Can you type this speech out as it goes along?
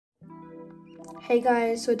Hey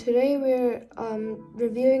guys, so today we're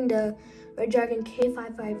reviewing the Redragon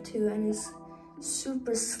K552, and it's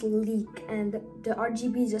super sleek and the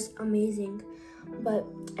RGB is just amazing,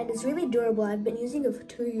 and it's really durable. I've been using it for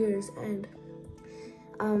 2 years and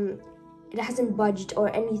it hasn't budged or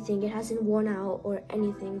anything. It hasn't worn out or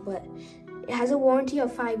anything, but it has a warranty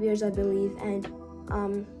of 5 years, I believe. And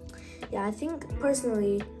yeah, I think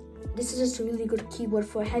personally this is just a really good keyboard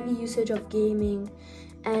for heavy usage of gaming,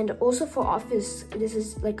 and also for office. This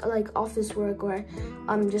is like office work, or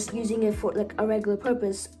just using it for like a regular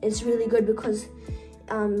purpose. It's really good because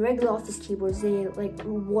regular office keyboards, they like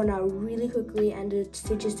worn out really quickly and the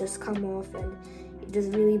stitches just come off and it does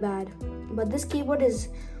really bad. But this keyboard is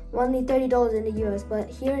only $30 in the US, but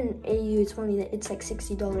here in AU it's like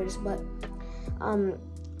 $60.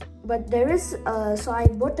 But there is so I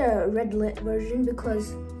bought the red lit version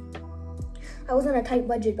because I was on a tight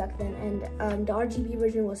budget back then, and the RGB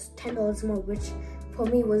version was $10 more, which for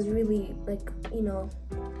me was really, like, you know,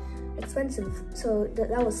 expensive. So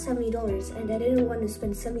that was $70, and I didn't want to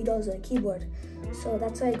spend $70 on a keyboard, so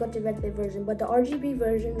that's why I got the red lit version. But the RGB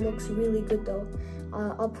version looks really good though.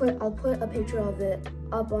 I'll put a picture of it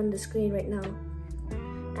up on the screen right now.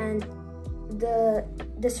 And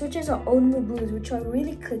the switches are Onmu Blues, which are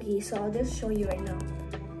really clicky, so I'll just show you right now.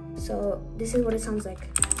 So this is what it sounds like.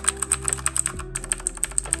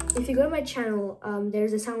 If you go to my channel,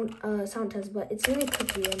 there's a sound test, but it's really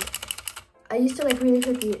clicky, and I used to like really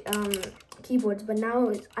clicky keyboards, but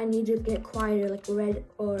now I need to get quieter, like red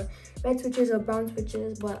switches or brown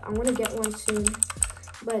switches, but I'm gonna get one soon.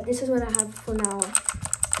 But this is what I have for now.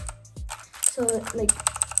 So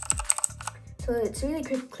it's really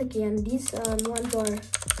clicky, and these ones are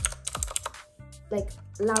like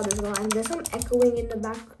loud as well, and there's some echoing in the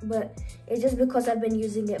back, but it's just because I've been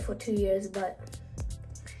using it for 2 years, but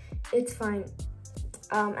it's fine.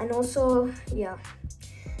 And also, yeah,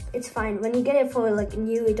 it's fine. When you get it for like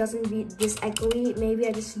new, it doesn't be this echoey. Maybe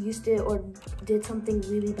I just used it or did something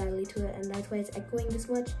really badly to it, and that's why it's echoing this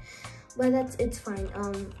much, but it's fine.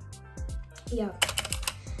 Yeah.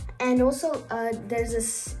 And also there's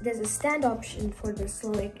a stand option for this,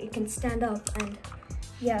 so like it can stand up. And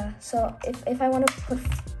yeah, so if I want to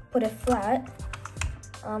put it flat,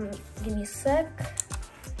 give me a sec.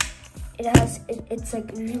 It's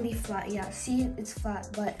like really flat. Yeah, see, it's flat.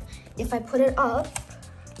 But if I put it up,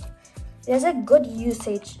 there's a good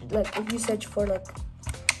usage for like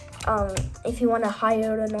if you want to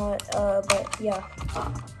hire it or not. But yeah,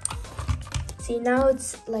 see, now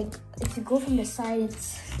it's like, if you go from the side,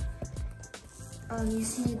 it's you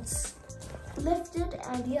see it's lifted,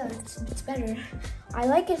 and yeah, it's better. I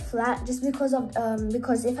like it flat just because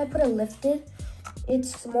if I put it lifted,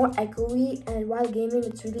 it's more echoey, and while gaming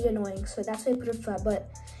it's really annoying, so that's why I put it flat.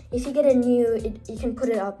 But if you get a new, you can put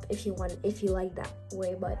it up if you want, if you like that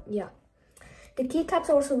way. But yeah, the keycaps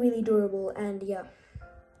are also really durable, and yeah.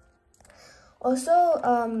 Also,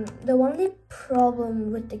 the only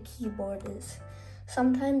problem with the keyboard is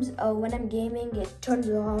sometimes when I'm gaming it turns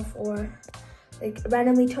off, or like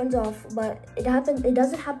randomly turns off, but it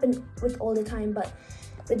doesn't happen with all the time. But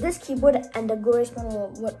with this keyboard and the Gorgeous model,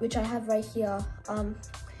 which I have right here,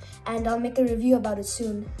 and I'll make a review about it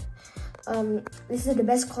soon. This is the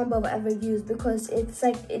best combo I've ever used, because it's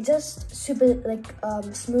just super like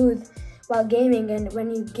smooth while gaming, and when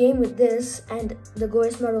you game with this and the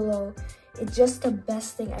Gorgeous model, it's just the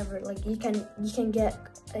best thing ever. Like you can get,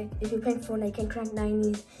 like, if you're playing Fortnite, you can crank 90s,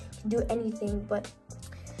 you can do anything. But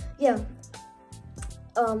yeah,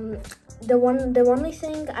 the only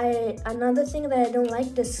thing another thing that I don't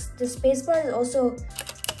like, the spacebar is also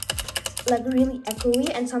like really echoey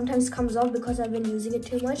and sometimes comes off because I've been using it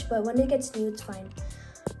too much. But when it gets new, it's fine.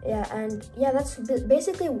 Yeah, and yeah, that's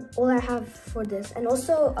basically all I have for this. And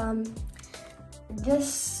also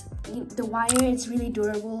the wire, it's really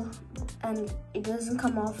durable and it doesn't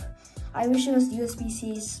come off. I wish it was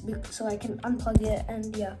USB-C so I can unplug it.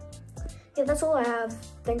 And yeah, that's all I have.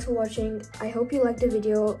 Thanks for watching. I hope you liked the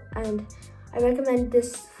video, and I recommend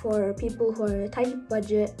this for people who are tight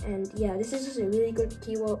budget. And yeah, this is just a really good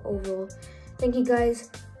keyboard overall. Thank you guys.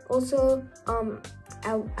 Also,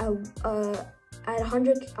 at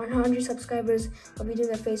 100 subscribers, I'll be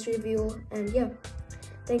doing a face review. And yeah,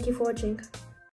 thank you for watching.